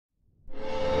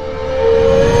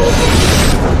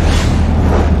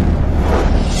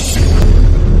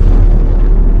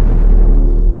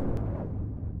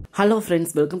Hello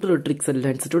friends, welcome to the Tricks and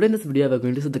Lens. Today in this video we are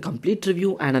going to see the complete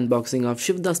review and unboxing of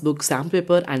Shivdas book, sample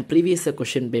paper and previous year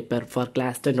question paper for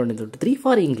class 10 2023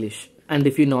 for English. And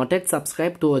if you not yet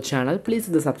subscribed to our channel, please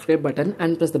hit the subscribe button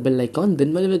and press the bell icon.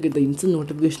 Then you will get the instant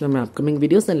notification of my upcoming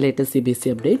videos and latest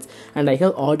Cbse updates. And I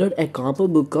have ordered a combo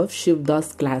book of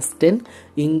Shivdas class 10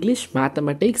 English,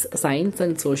 Mathematics, Science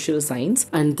and Social Science.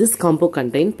 And this combo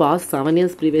contains past 7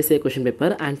 years previous year question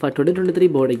paper and for 2023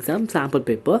 board exam sample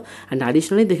paper. And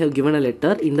additionally they have given a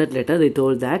letter. In that letter they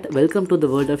told that welcome to the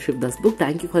world of Shivdas book.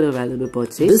 Thank you for your valuable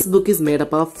purchase. This book is made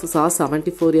up of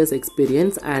 74 years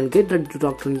experience and get ready to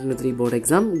talk 2023 board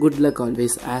exam. Good luck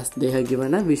always, as they have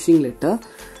given a wishing letter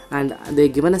and they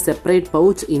have given a separate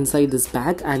pouch inside this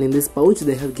bag, and in this pouch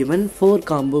they have given 4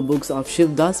 combo books of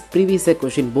Shivdas previous year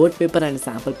question board paper and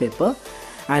sample paper,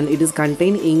 and it is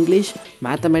contain English,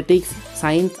 Mathematics,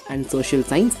 Science and Social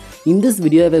Science. In this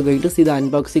video we are going to see the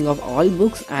unboxing of all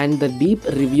books and the deep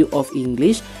review of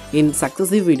English. In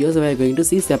successive videos we are going to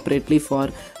see separately for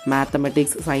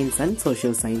Mathematics, Science and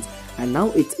Social Science. And now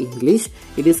it's English.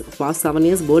 It is past 7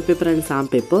 years board paper and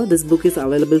sample paper. This book is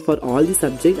available for all the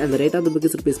subjects and the rate of the book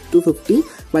is ₹250,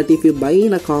 but if you buy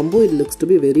in a combo it looks to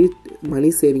be very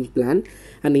money saving plan.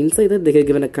 And inside that they have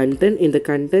given a content. In the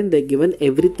content they have given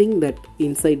everything that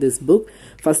inside this book.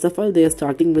 First of all they are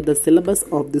starting with the syllabus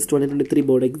of this 2023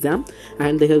 board exam,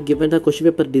 and they have given the question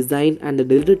paper design and the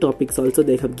delivery topics also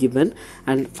they have given.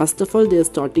 And first of all they are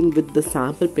starting with the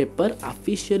sample paper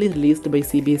officially released by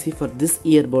Cbse for this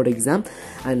year board exam,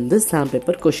 and this sample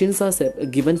paper questions are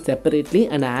given separately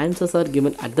and answers are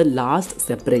given at the last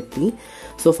separately.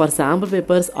 So for sample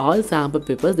papers, all sample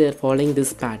papers they are following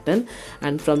this pattern,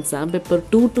 and from sample paper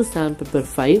 2 to sample paper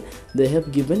 5 they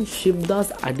have given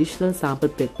Shivdas additional sample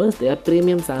papers. They are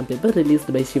premium sample paper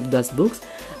released by Shivdas books,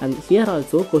 and here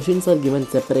also questions are given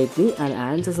separately and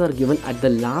answers are given at the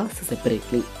last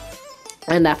separately.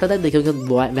 And after that they have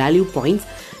given value points.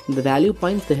 In the value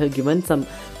points they have given some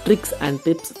tricks and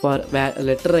tips for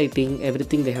letter writing,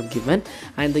 everything they have given,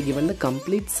 and they given the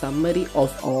complete summary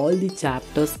of all the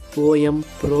chapters, poem,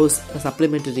 prose,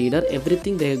 supplementary reader,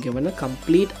 everything they have given a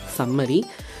complete summary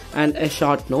and a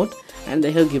short note. And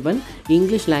they have given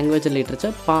English language and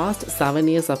literature past 7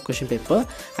 years of question paper,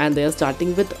 and they are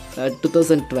starting with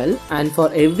 2012, and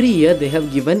for every year they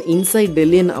have given inside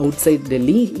Delhi and outside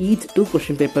Delhi each 2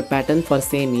 question paper pattern for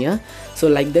same year. So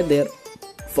like that they are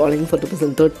following for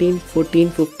 2013,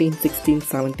 14, 15, 16,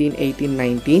 17, 18,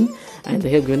 19, and they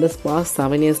have given the past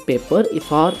 7 years paper.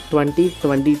 For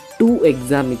 2022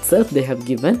 exam itself they have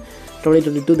given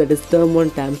 2022, that is term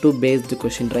 1 term 2 based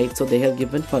question, right? So they have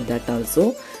given for that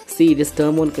also. See, it is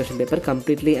term 1 question paper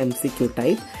completely MCQ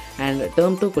type, and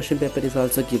term 2 question paper is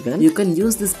also given. You can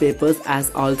use these papers as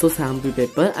also sample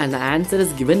paper, and the answer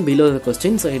is given below the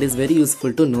question, so it is very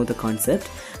useful to know the concept.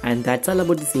 And that's all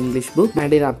about this English book.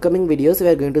 And in upcoming videos we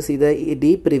are going to see the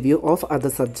deep review of other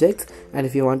subjects, and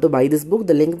if you want to buy this book,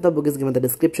 the link of the book is given in the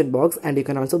description box, and you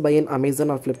can also buy in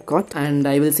Amazon or Flipkart. And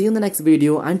I will see you in the next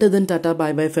video. Until then, tata,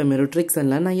 bye bye from Tricks and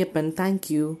Learn. Thank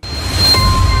you.